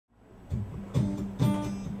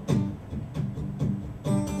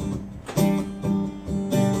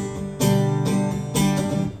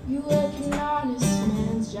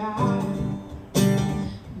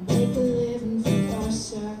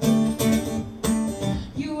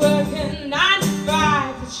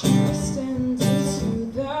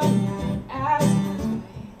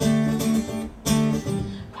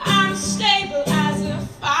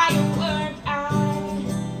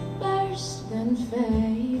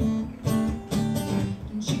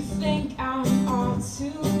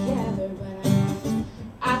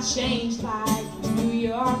change like New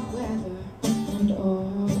York weather and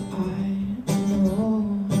all I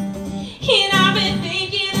know. And I've been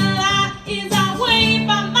thinking a lot as I wait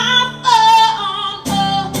by my phone. Oh,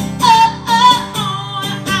 oh, oh,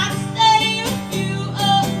 oh, I'd stay with you.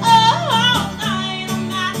 Oh, oh, all night on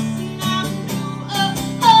Madison Avenue. Oh,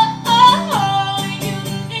 oh, oh, oh, you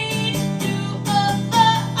need to do. Oh,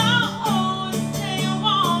 oh, oh, oh, say you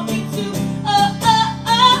want me to. Oh, oh,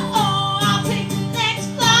 oh, oh, I'll take the next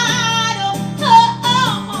flight. Oh, oh,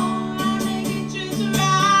 oh, oh, I'll make it just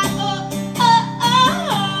right. Oh, oh, oh,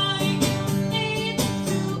 oh, you need to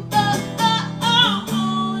do. Oh, oh, oh,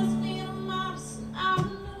 oh, it's me on Madison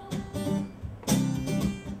Avenue.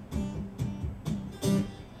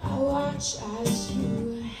 I watch as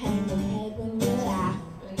you hang your head when you laugh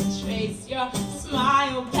and trace your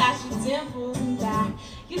smile past your dimples and back.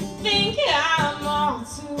 You think I'm all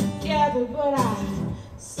together, but I'm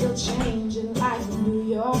still changing like the New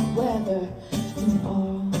York weather. And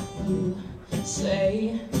all you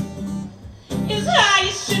say is how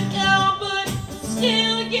you should go, but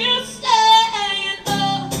still you're staying.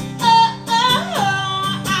 Oh, oh, oh,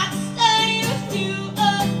 oh, I'd stay with you.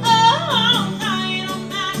 Oh, oh, all night on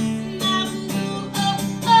Madison Avenue. Oh,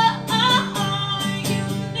 oh, oh, oh, you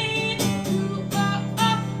need to. Oh,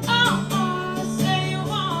 oh, oh, oh, say you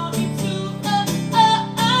want me to. Oh,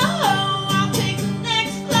 oh, oh, oh, I'll take the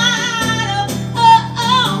next flight. Oh,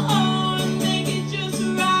 oh, oh, and make it just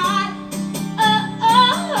right. Oh,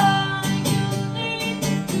 oh, oh, you need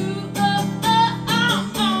to do. Oh,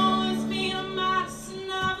 oh, oh, it's me on Madison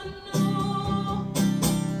Avenue.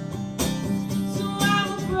 So I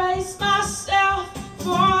will brace myself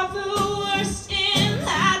for the worst, and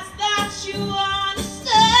that's that you want to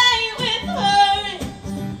stay with her.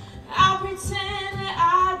 And I'll pretend that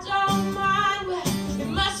I don't mind. Well, it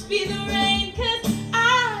must be the rain, 'cause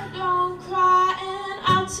I don't cry. And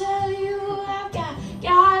I'll tell you I've got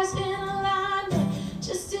guys in a line, but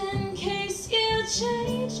just in case you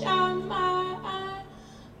change your mind.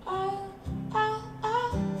 Oh, oh,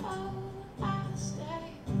 oh, oh, I'll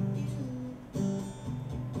stay with you.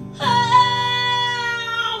 Oh,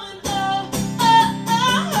 and oh, oh,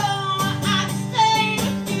 oh, oh, I'd stay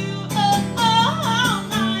with you. Oh, oh, all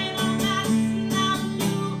night on Madison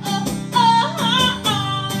Avenue. Oh, oh,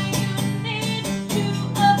 oh, you need to.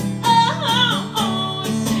 Oh, oh, oh,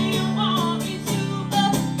 say you want me to.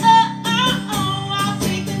 Oh, oh, oh, I'll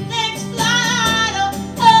take the next flight. Oh,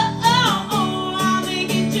 oh, oh, I'll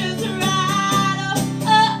make it just right. Oh,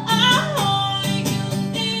 oh, oh, you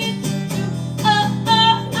need to do. Oh,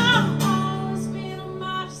 oh, oh, it's me on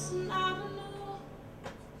Madison Avenue.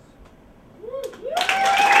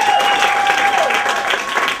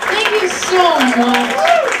 Thank you so much.